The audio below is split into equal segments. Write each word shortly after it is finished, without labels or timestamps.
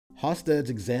Hausted's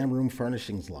exam room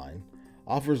furnishings line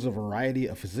offers a variety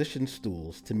of physician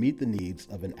stools to meet the needs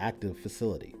of an active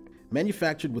facility.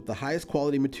 Manufactured with the highest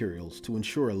quality materials to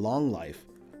ensure a long life,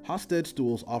 Hausted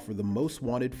stools offer the most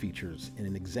wanted features in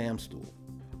an exam stool.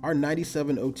 Our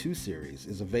 9702 series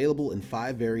is available in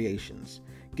 5 variations,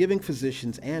 giving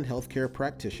physicians and healthcare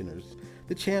practitioners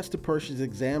the chance to purchase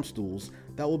exam stools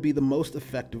that will be the most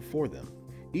effective for them.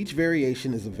 Each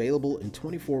variation is available in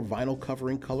 24 vinyl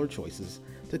covering color choices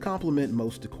to complement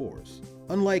most decors.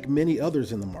 Unlike many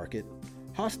others in the market,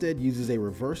 Hausted uses a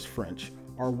reverse French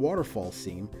or waterfall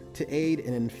seam to aid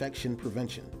in infection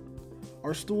prevention.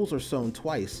 Our stools are sewn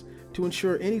twice to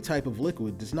ensure any type of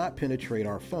liquid does not penetrate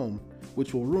our foam,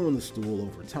 which will ruin the stool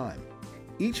over time.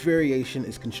 Each variation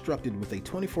is constructed with a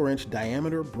 24-inch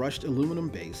diameter brushed aluminum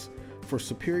base for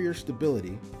superior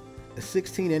stability, a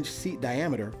 16-inch seat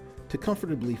diameter to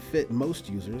comfortably fit most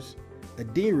users, a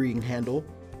D-ring handle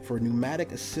for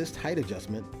pneumatic assist height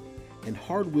adjustment, and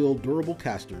hard-wheel durable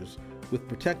casters with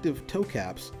protective toe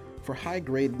caps for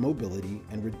high-grade mobility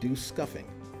and reduced scuffing.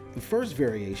 The first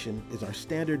variation is our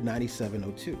standard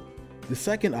 9702. The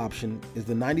second option is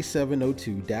the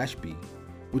 9702-B,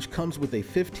 which comes with a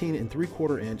 15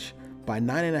 3/4 inch by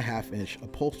 9.5 inch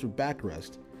upholstered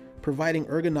backrest, providing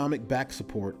ergonomic back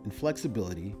support and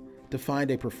flexibility to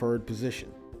find a preferred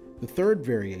position. The third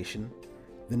variation,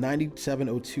 the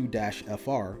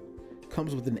 9702-FR,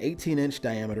 comes with an 18-inch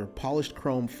diameter polished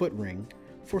chrome foot ring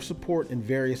for support in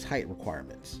various height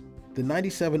requirements. The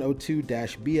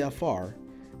 9702-BFR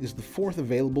is the fourth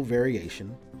available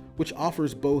variation, which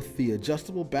offers both the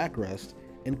adjustable backrest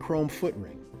and chrome foot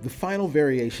ring. The final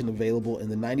variation available in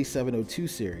the 9702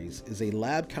 series is a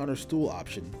lab counter stool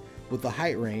option with a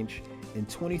height range in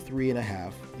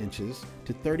 23.5 inches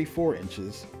to 34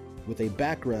 inches with a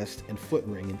backrest and foot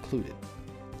ring included.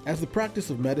 As the practice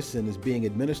of medicine is being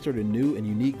administered in new and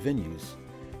unique venues,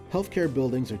 healthcare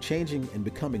buildings are changing and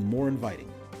becoming more inviting.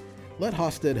 Let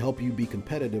Hausted help you be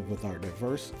competitive with our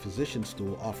diverse physician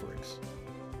stool offerings.